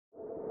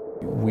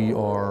we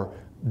are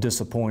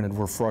disappointed,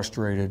 we're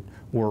frustrated,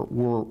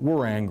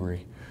 we're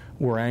angry.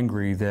 We're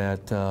angry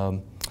that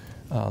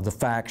the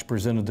facts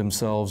presented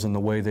themselves in the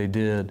way they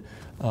did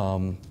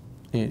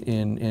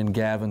in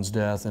Gavin's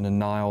death and in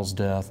Niall's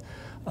death.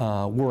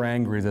 We're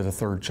angry that a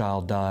third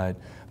child died.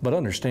 But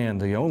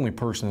understand, the only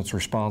person that's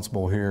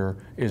responsible here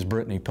is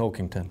Brittany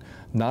Pilkington,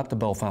 not the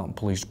Bellefontaine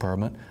Police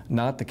Department,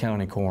 not the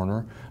county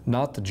coroner,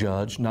 not the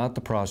judge, not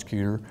the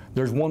prosecutor.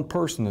 There's one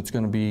person that's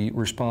going to be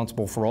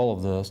responsible for all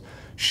of this.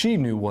 She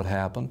knew what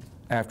happened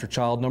after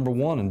child number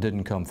 1 and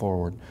didn't come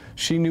forward.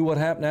 She knew what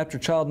happened after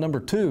child number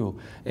 2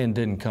 and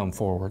didn't come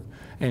forward.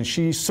 And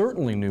she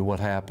certainly knew what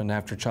happened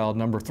after child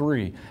number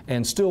 3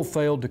 and still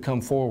failed to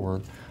come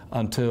forward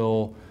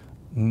until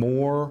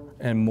more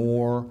and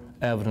more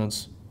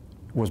evidence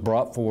was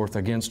brought forth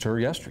against her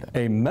yesterday.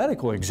 A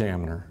medical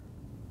examiner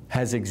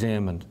has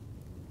examined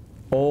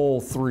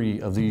all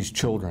 3 of these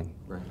children.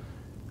 Right.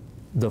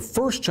 The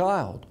first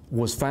child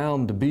was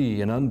found to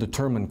be an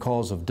undetermined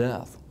cause of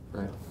death.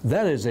 Right.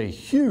 That is a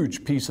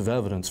huge piece of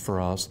evidence for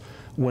us.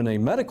 When a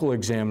medical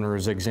examiner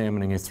is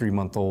examining a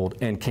 3-month-old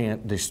and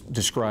can't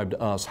describe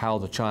to us how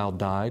the child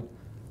died,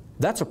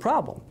 that's a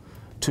problem.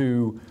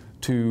 If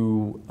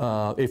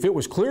it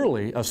was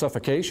clearly a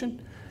suffocation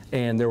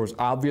and there was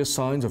obvious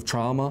signs of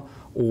trauma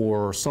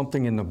or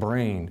something in the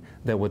brain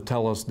that would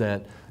tell us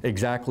that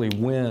exactly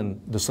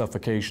when the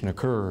suffocation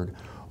occurred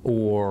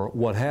or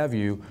what have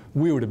you,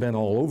 we would have been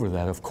all over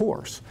that, of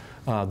course.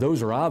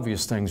 Those are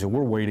obvious things that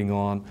we're waiting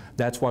on.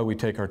 That's why we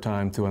take our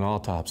time through an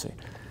autopsy.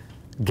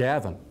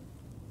 Gavin,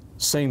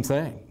 same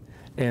thing.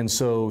 And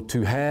so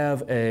to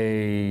have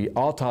an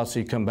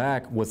autopsy come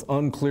back with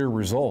unclear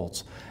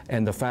results,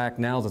 and the fact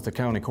now that the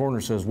county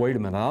coroner says, wait a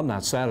minute, I'm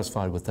not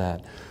satisfied with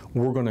that.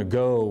 We're going to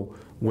go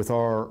with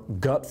our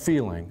gut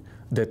feeling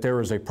that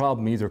there is a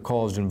problem either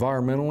caused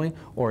environmentally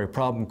or a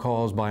problem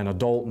caused by an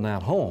adult in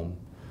that home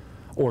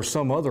or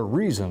some other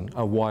reason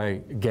of why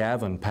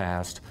Gavin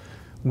passed.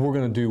 We're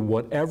going to do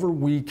whatever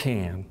we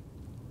can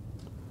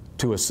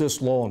to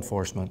assist law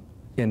enforcement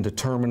in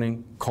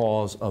determining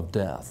cause of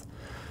death.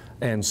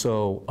 And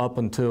so up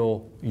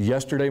until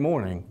yesterday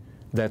morning,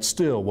 that's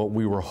still what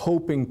we were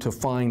hoping to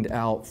find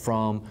out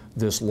from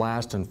this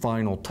last and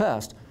final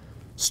test,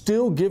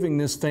 still giving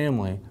this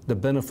family the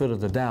benefit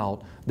of the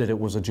doubt that it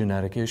was a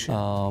genetic issue.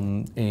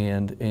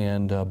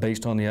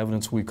 Based on the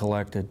evidence we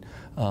collected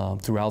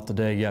throughout the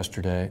day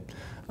yesterday,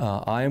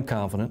 I am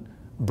confident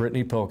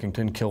Brittany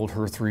Pilkington killed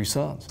her 3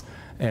 sons.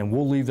 And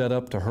we'll leave that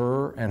up to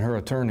her and her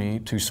attorney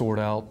to sort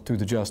out through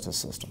the justice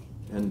system.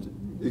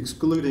 And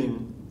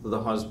excluding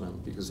the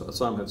husband, because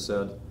some have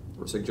said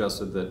or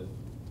suggested that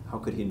how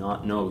could he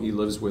not know? He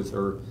lives with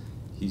her,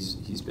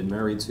 he's been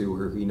married to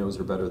her, he knows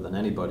her better than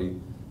anybody.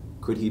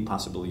 Could he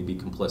possibly be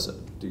complicit?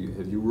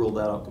 Have you ruled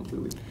that out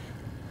completely?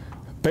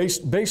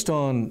 Based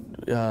on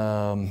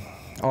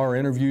our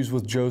interviews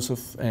with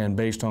Joseph and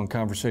based on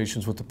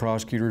conversations with the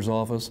prosecutor's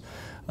office,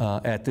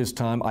 at this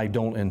time I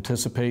don't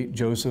anticipate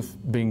Joseph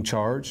being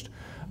charged.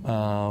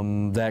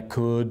 That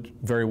could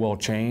very well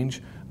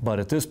change, but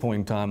at this point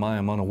in time I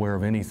am unaware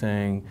of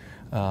anything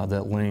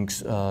that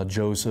links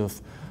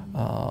Joseph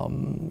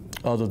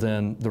other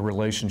than the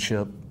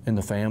relationship in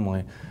the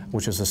family,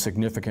 which is a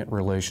significant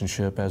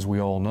relationship, as we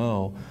all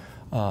know.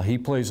 He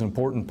plays an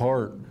important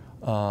part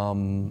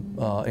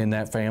in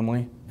that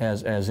family,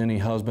 as any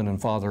husband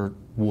and father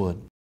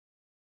would.